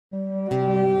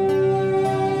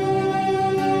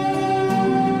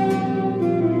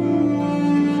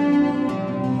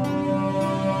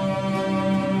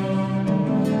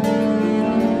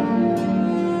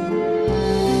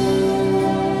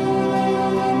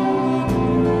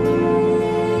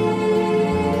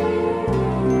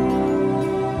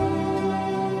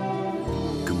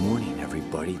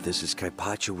This is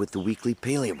Kaipacha with the weekly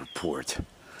Paleo report.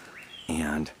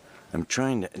 And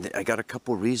I got a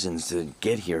couple reasons to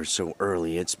get here so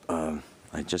early.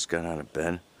 I just got out of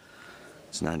bed.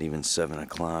 It's not even 7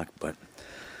 o'clock, but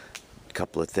a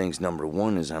couple of things. Number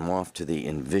one is I'm off to the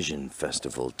Envision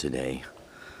Festival today.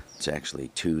 It's actually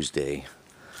Tuesday.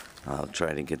 I'll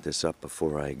try to get this up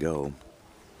before I go.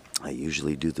 I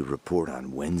usually do the report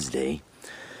on Wednesday.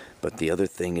 But the other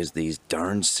thing is these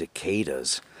darn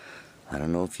cicadas. I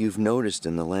don't know if you've noticed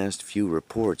in the last few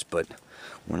reports, but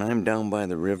when I'm down by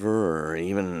the river or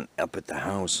even up at the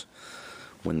house,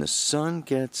 when the sun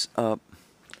gets up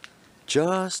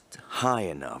just high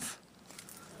enough,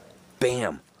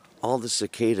 bam, all the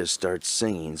cicadas start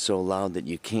singing so loud that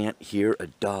you can't hear a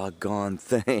doggone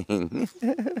thing.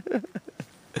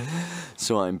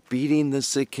 So I'm beating the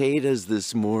cicadas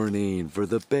this morning for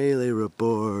the Bailey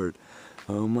report.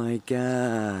 Oh my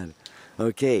God.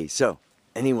 Okay, so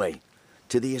anyway,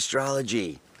 to the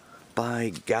astrology.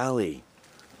 By golly,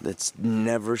 that's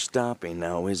never stopping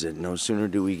now, is it? No sooner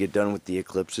do we get done with the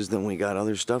eclipses than we got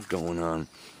other stuff going on.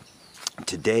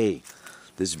 Today,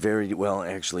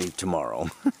 actually tomorrow,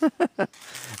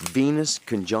 Venus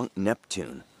conjunct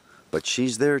Neptune. But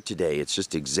she's there today, it's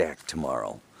just exact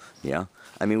tomorrow. Yeah?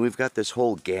 I mean, we've got this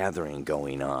whole gathering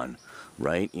going on,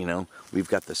 right? You know, we've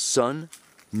got the Sun,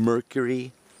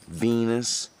 Mercury,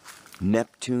 Venus,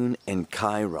 Neptune, and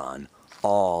Cheiron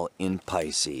all in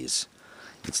Pisces.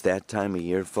 It's that time of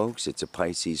year, folks. It's a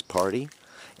Pisces party.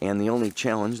 And the only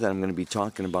challenge that I'm going to be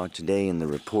talking about today in the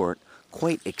report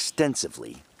quite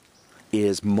extensively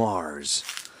is Mars.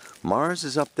 Mars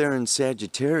is up there in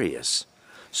Sagittarius.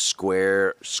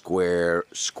 Square, square,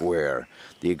 square.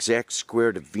 The exact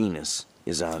square to Venus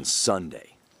is on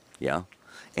Sunday. Yeah?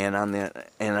 And on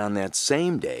that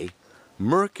same day,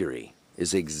 Mercury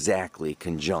is exactly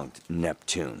conjunct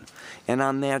Neptune. And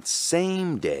on that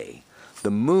same day,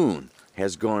 the moon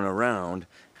has gone around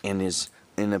and is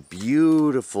in a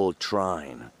beautiful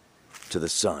trine to the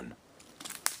sun,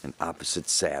 and opposite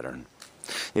Saturn.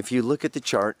 If you look at the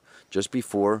chart just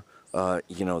before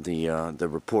the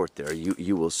report there,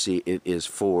 you will see it is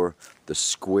for the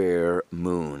square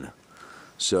moon.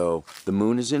 So the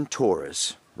moon is in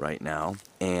Taurus right now,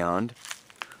 and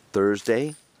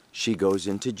Thursday she goes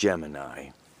into Gemini.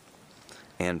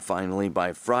 And finally,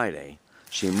 by Friday,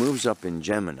 she moves up in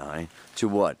Gemini to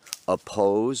what?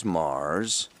 Oppose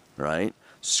Mars, right?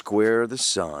 Square the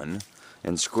sun,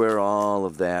 and square all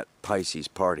of that Pisces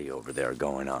party over there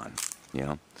going on, you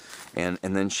know? And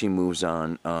then she moves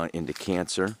on into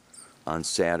Cancer on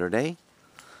Saturday,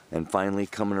 and finally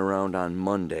coming around on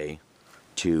Monday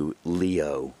to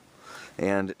Leo.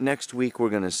 And next week we're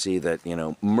going to see that, you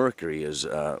know, Mercury is,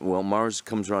 Mars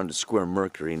comes around to square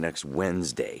Mercury next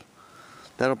Wednesday.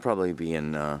 That'll probably be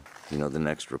in, the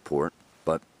next report.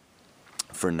 But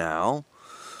for now,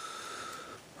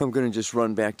 I'm going to just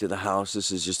run back to the house.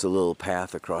 This is just a little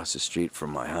path across the street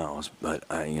from my house. But,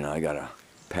 I got to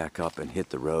pack up and hit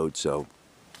the road. So,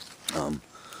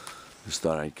 just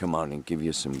thought I'd come out and give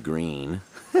you some green.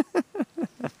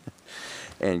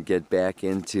 And get back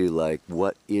into, like,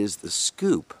 what is the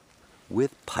scoop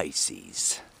with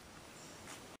Pisces.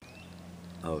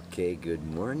 Okay, good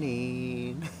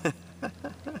morning.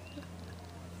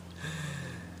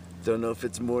 Don't know if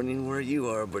it's morning where you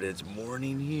are, but it's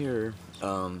morning here.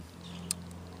 I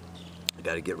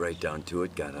gotta get right down to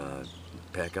it. Gotta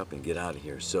pack up and get out of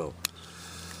here. So,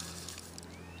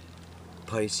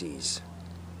 Pisces.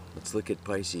 Let's look at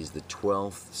Pisces, the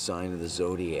 12th sign of the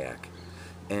zodiac.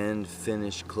 End,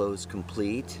 finish, close,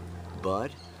 complete,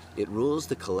 but it rules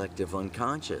the collective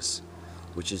unconscious,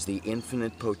 which is the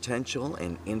infinite potential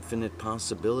and infinite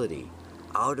possibility,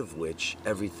 out of which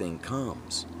everything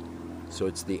comes. So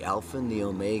it's the alpha and the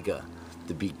omega,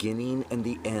 the beginning and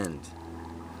the end,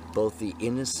 both the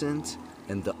innocent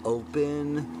and the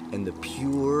open and the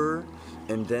pure,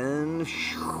 and then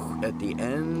at the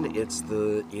end it's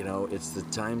the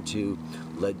time to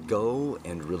let go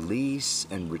and release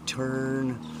and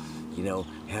return,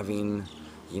 having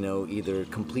either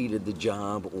completed the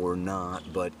job or not,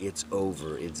 but it's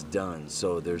over, it's done.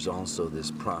 So there's also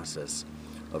this process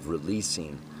of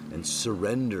releasing and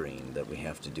surrendering that we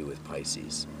have to do with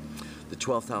Pisces. The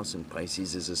 12th house in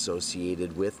Pisces is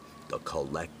associated with the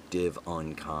collective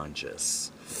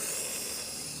unconscious.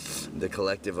 The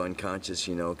collective unconscious,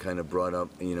 kind of brought up,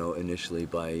 initially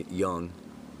by Jung,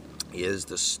 is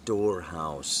the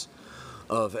storehouse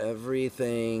of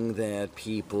everything that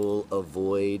people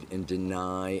avoid and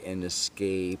deny and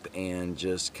escape and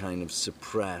just kind of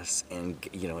suppress. And,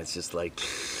 it's just like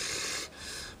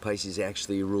Pisces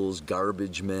actually rules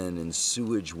garbage men and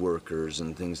sewage workers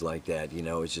and things like that. You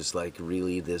know, it's just like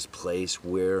really this place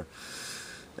where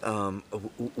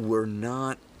we're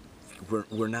not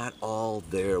all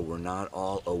there. We're not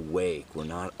all awake. We're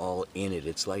not all in it.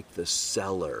 It's like the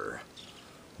cellar.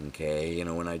 Okay, you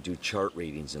know, when I do chart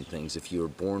readings and things, if you were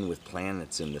born with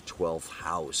planets in the 12th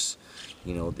house,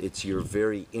 you know, it's your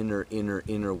very inner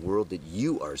world that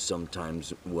you are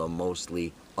sometimes, well,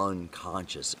 mostly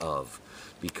unconscious of,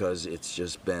 because it's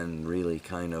just been really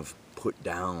kind of put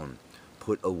down,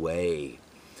 put away.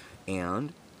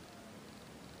 And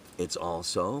it's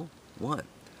also what?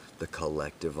 The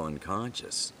collective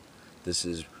unconscious. This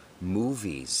is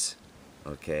movies.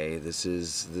 Okay, this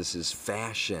is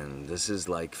fashion. This is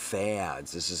like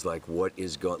fads. This is like what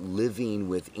is living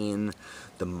within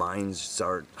the minds,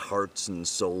 hearts, and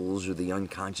souls, or the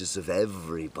unconscious of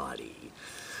everybody.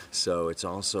 So it's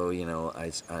also, you know, I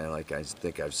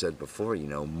think I've said before, you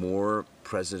know, more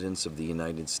presidents of the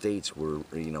United States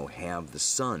have the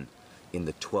sun in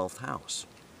the 12th house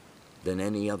than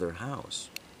any other house,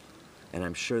 and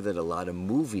I'm sure that a lot of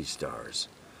movie stars,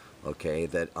 okay,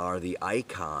 that are the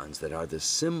icons, that are the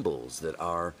symbols, that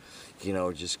are, you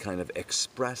know, just kind of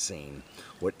expressing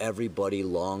what everybody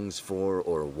longs for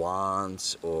or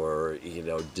wants or, you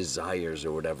know, desires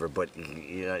or whatever. But,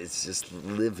 you know, it's just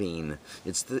living.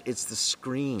 It's the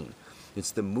screen. It's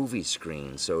the movie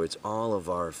screen. So it's all of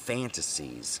our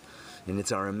fantasies, and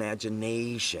it's our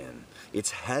imagination. It's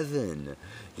heaven,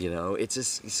 you know. It's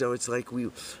just, so it's like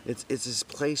it's this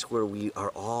place where we are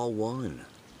all one.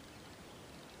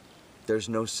 There's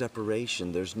no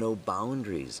separation, there's no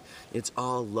boundaries. It's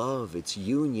all love, it's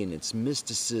union, it's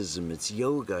mysticism, it's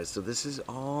yoga. So this is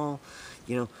all,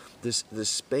 you know, this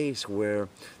space where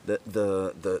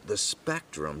the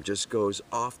spectrum just goes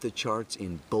off the charts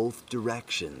in both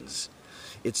directions.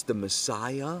 It's the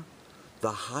Messiah,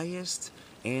 the highest,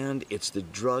 and it's the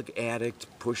drug addict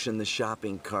pushing the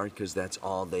shopping cart because that's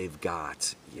all they've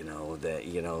got. You know,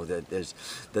 that there's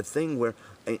the thing where,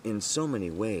 in so many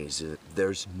ways,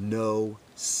 there's no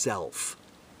self.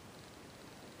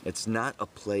 It's not a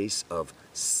place of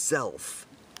self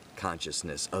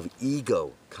consciousness, of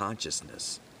ego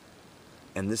consciousness.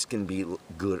 And this can be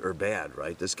good or bad,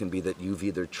 right? This can be that you've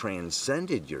either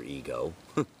transcended your ego,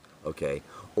 okay,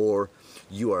 or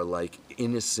you are like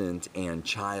innocent and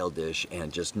childish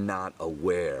and just not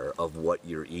aware of what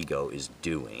your ego is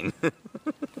doing.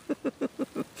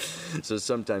 So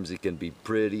sometimes it can be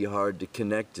pretty hard to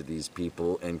connect to these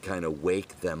people and kind of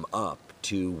wake them up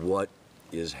to what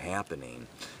is happening.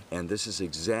 And this is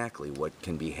exactly what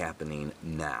can be happening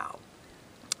now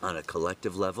on a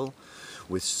collective level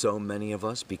with so many of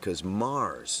us, because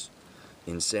Mars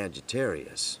in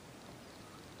Sagittarius,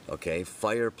 okay,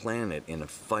 fire planet in a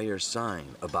fire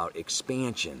sign, about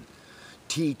expansion,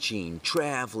 teaching,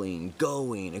 traveling,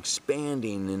 going,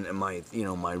 expanding in my, you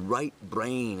know, my right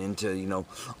brain into, you know,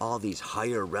 all these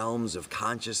higher realms of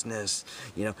consciousness,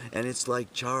 you know, and it's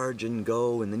like charge and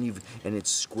go, and then and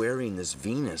it's squaring this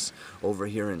Venus over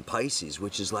here in Pisces,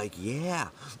 which is like, yeah,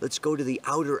 let's go to the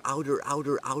outer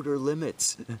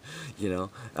limits, you know.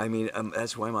 I mean,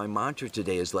 that's why my mantra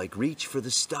today is like, reach for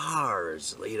the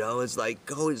stars, you know. It's like,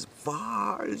 go as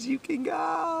far as you can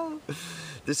go.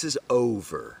 This is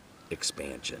over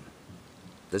expansion.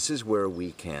 This is where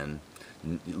we can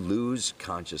lose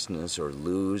consciousness or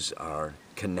lose our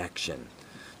connection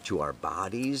to our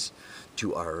bodies,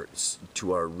 to our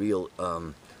real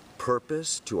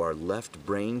purpose, to our left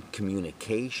brain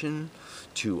communication,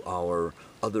 to our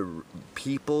other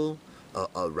people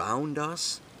around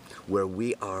us, where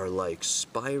we are like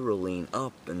spiraling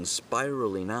up and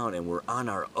spiraling out, and we're on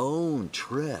our own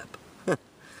trip.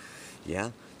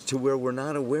 Yeah? To where we're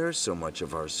not aware so much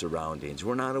of our surroundings.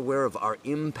 We're not aware of our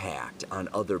impact on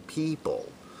other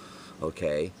people,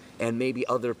 okay? And maybe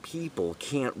other people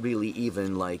can't really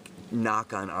even like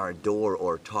knock on our door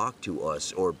or talk to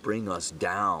us or bring us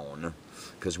down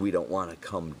because we don't want to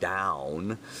come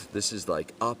down. This is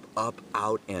like up,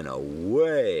 out, and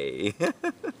away.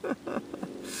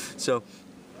 So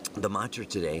the mantra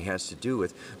today has to do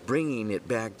with bringing it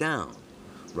back down,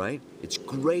 right? It's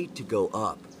great to go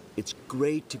up. It's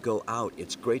great to go out.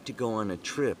 It's great to go on a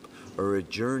trip or a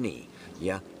journey,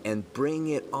 yeah, and bring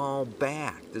it all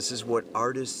back. This is what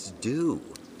artists do,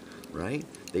 right?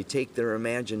 They take their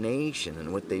imagination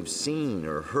and what they've seen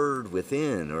or heard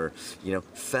within or, you know,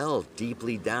 felt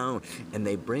deeply down, and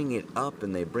they bring it up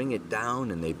and they bring it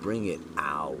down and they bring it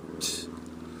out.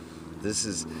 This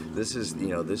is you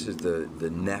know, this is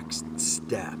the next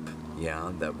step,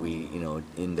 yeah, that we, you know,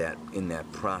 in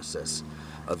that process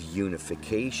of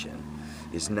unification.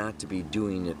 is not to be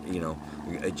doing it, you know,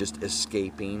 just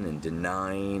escaping and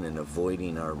denying and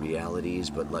avoiding our realities,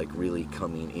 but like really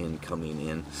coming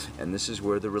in. And this is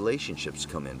where the relationships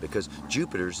come in, because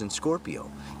Jupiter's in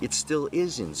Scorpio. It still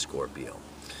is in Scorpio.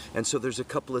 And so there's a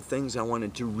couple of things I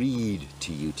wanted to read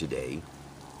to you today.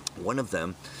 One of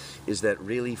them is that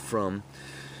really from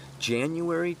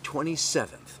January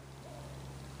 27th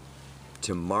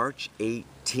to March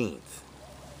 18th,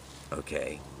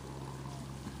 okay,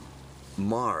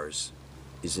 Mars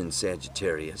is in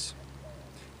Sagittarius,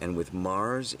 and with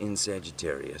Mars in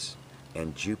Sagittarius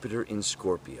and Jupiter in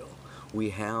Scorpio, we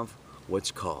have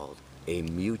what's called a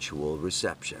mutual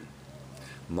reception.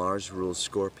 Mars rules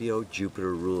Scorpio,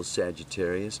 Jupiter rules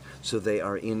Sagittarius, so they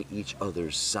are in each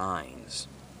other's signs.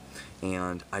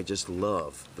 And I just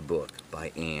love the book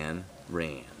by Anne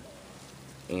Ryan.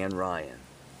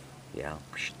 Yeah.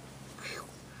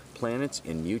 Planets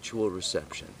in Mutual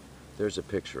Reception. There's a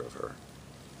picture of her.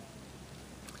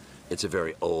 It's a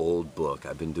very old book.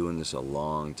 I've been doing this a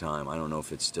long time. I don't know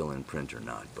if it's still in print or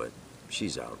not, but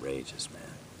she's outrageous,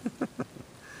 man.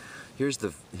 Here is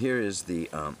the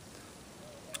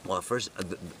well, first,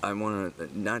 I want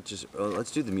to not just,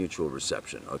 let's do the mutual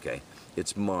reception, okay?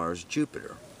 It's Mars,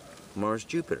 Jupiter. Mars,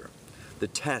 Jupiter. The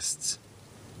tests,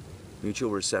 mutual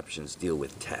receptions deal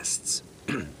with tests.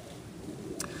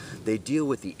 They deal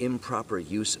with the improper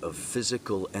use of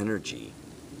physical energy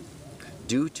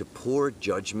due to poor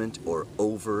judgment or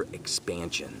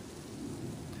over-expansion.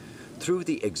 Through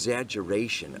the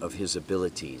exaggeration of his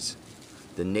abilities,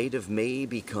 the native may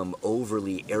become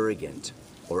overly arrogant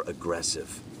or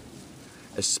aggressive,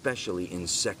 especially in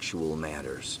sexual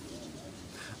matters.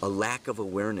 A lack of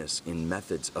awareness in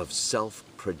methods of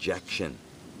self-projection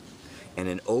and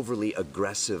an overly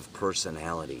aggressive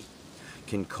personality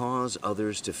can cause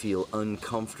others to feel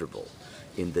uncomfortable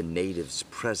in the native's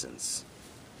presence.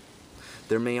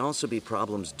 There may also be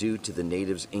problems due to the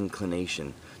native's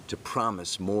inclination to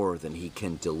promise more than he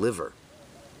can deliver.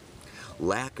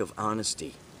 Lack of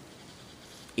honesty,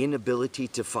 inability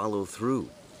to follow through,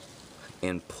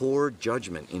 and poor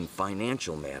judgment in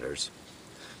financial matters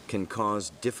can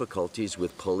cause difficulties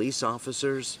with police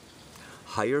officers,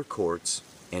 higher courts,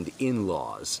 and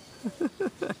in-laws.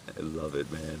 I love it,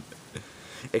 man.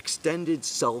 Extended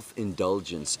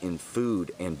self-indulgence in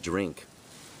food and drink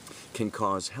can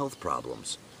cause health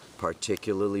problems,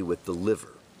 particularly with the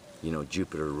liver. You know,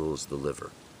 Jupiter rules the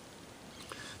liver.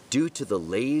 Due to the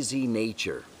lazy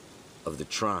nature of the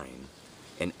trine,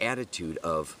 an attitude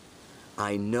of,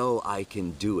 I know I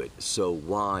can do it, so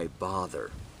why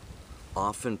bother,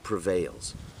 often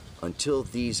prevails until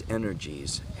these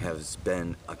energies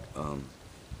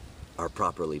are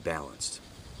properly balanced.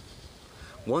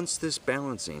 Once this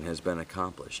balancing has been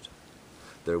accomplished,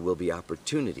 there will be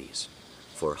opportunities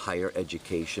for higher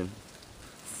education,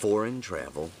 foreign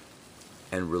travel,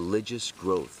 and religious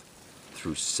growth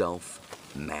through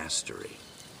self-mastery.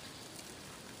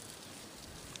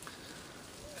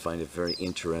 I find it very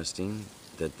interesting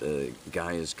that the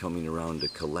guy is coming around to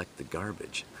collect the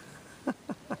garbage. Wow.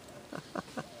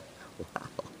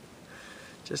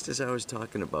 Just as I was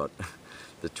talking about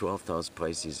the 12th house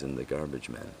Pisces and the garbage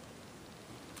man.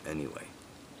 Anyway,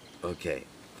 okay,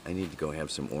 I need to go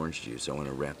have some orange juice. I want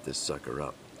to wrap this sucker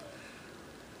up.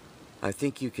 I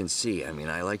think you can see, I mean,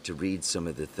 I like to read some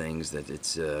of the things that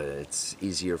it's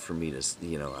easier for me to,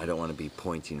 you know, I don't want to be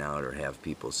pointing out or have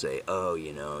people say, oh,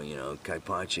 you know,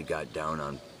 Kaipachi got down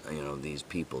on, you know, these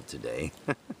people today.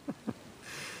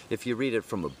 If you read it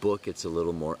from a book, it's a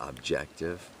little more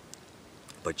objective,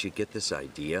 but you get this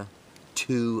idea.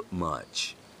 Too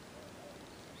much.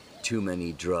 Too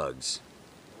many drugs,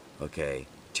 okay?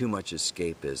 Too much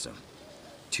escapism.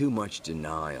 Too much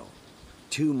denial.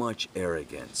 Too much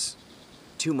arrogance.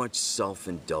 Too much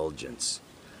self-indulgence.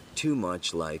 Too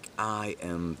much like, I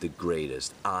am the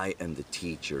greatest, I am the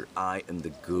teacher, I am the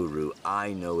guru,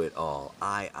 I know it all,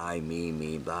 I,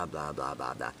 me, blah, blah, blah,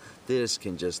 blah, blah. This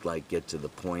can just like get to the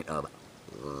point of,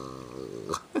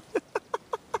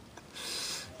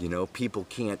 you know, people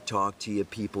can't talk to you,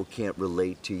 people can't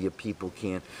relate to you, people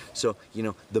can't. So, you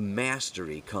know, the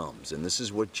mastery comes, and this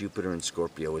is what Jupiter and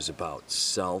Scorpio is about,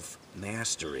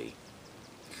 self-mastery.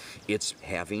 It's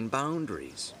having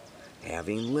boundaries,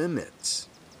 having limits.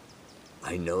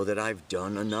 I know that I've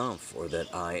done enough, or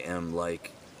that I am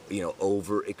like, you know,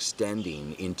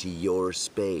 overextending into your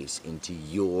space, into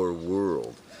your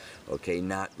world. okay?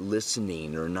 Not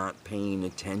listening or not paying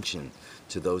attention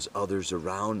to those others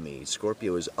around me.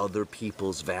 Scorpio is other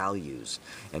people's values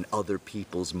and other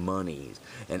people's money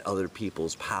and other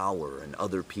people's power and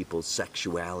other people's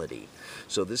sexuality.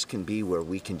 So this can be where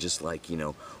we can just like,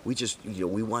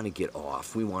 we want to get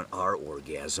off. We want our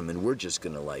orgasm, and we're just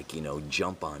going to like,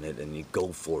 jump on it and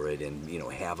go for it and,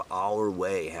 have our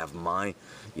way, have my,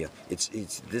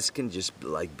 this can just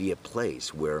like be a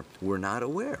place where we're not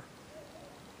aware.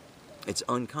 It's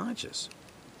unconscious.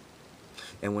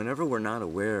 And whenever we're not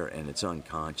aware and it's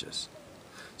unconscious,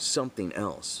 something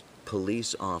else,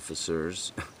 police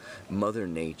officers, Mother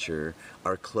Nature,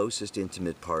 our closest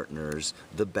intimate partners,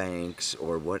 the banks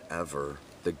or whatever,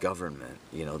 the government,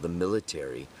 the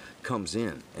military comes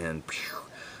in, and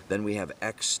then we have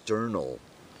external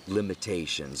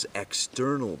limitations,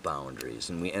 external boundaries,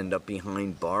 and we end up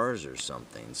behind bars or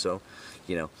something. So,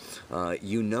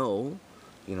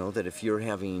 that if you're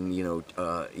having,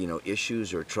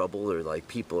 issues or trouble, or like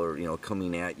people are,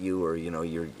 coming at you, or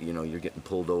you're getting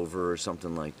pulled over or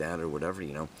something like that, or whatever,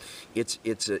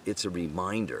 it's a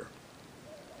reminder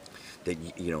that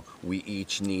we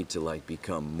each need to like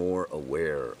become more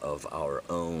aware of our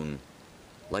own,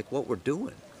 like what we're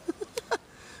doing.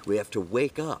 We have to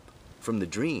wake up from the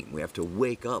dream. We have to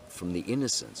wake up from the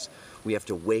innocence. We have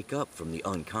to wake up from the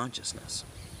unconsciousness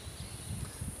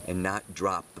and not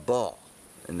drop the ball.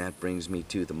 And that brings me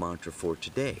to the mantra for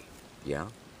today, yeah?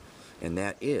 And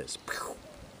that is,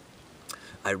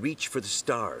 I reach for the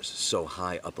stars so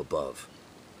high up above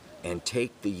and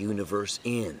take the universe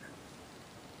in.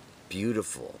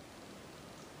 Beautiful.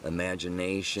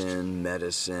 Imagination,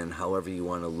 medicine, however you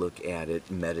want to look at it,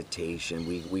 meditation.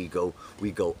 We go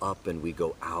up and we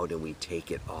go out and we take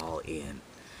it all in.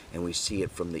 And we see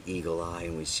it from the eagle eye,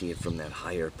 and we see it from that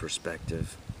higher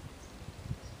perspective.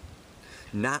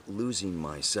 Not losing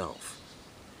myself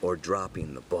or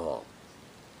dropping the ball,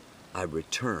 I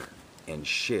return and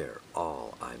share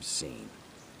all I've seen.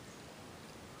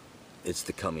 It's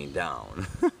the coming down.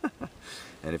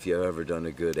 And if you've ever done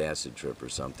a good acid trip or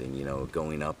something,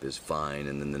 going up is fine,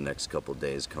 and then the next couple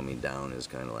days coming down is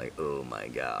kind of like, oh my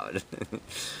God.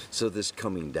 So this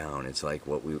coming down, it's like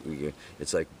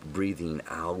it's like breathing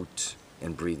out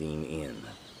and breathing in,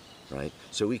 right?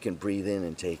 So we can breathe in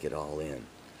and take it all in.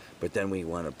 But then we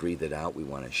want to breathe it out, we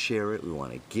want to share it, we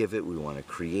want to give it, we want to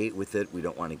create with it. We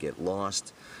don't want to get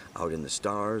lost out in the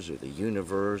stars or the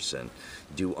universe and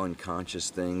do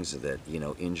unconscious things that,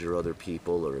 injure other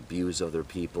people or abuse other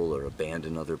people or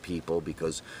abandon other people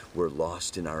because we're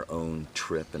lost in our own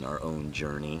trip and our own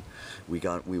journey. We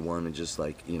want to just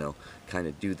like, kind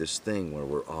of do this thing where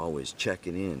we're always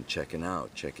checking in, checking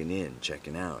out, checking in,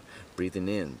 checking out, breathing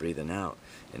in, breathing out,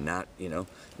 and not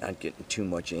getting too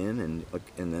much in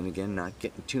and then again not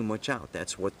getting too much out.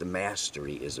 That's what the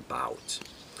mastery is about.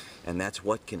 And that's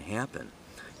what can happen,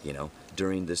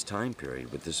 during this time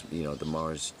period with this, the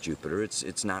Mars Jupiter.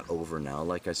 It's not over now.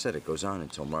 Like I said, it goes on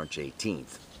until March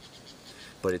 18th.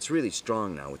 But it's really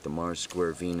strong now with the Mars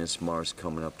square Venus, Mars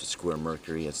coming up to square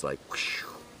Mercury. It's like, whoosh,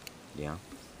 yeah.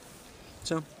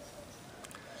 So,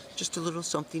 just a little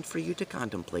something for you to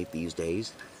contemplate these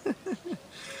days.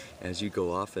 As you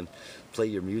go off and play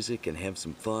your music and have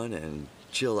some fun and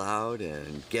chill out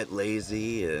and get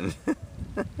lazy and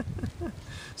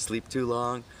sleep too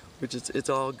long, which it's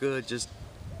all good. Just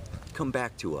come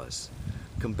back to us.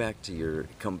 Come back to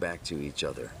each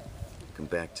other. Come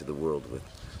back to the world with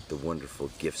the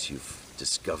wonderful gifts you've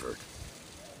discovered.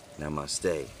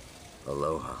 Namaste.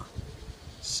 Aloha.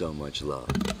 So much love.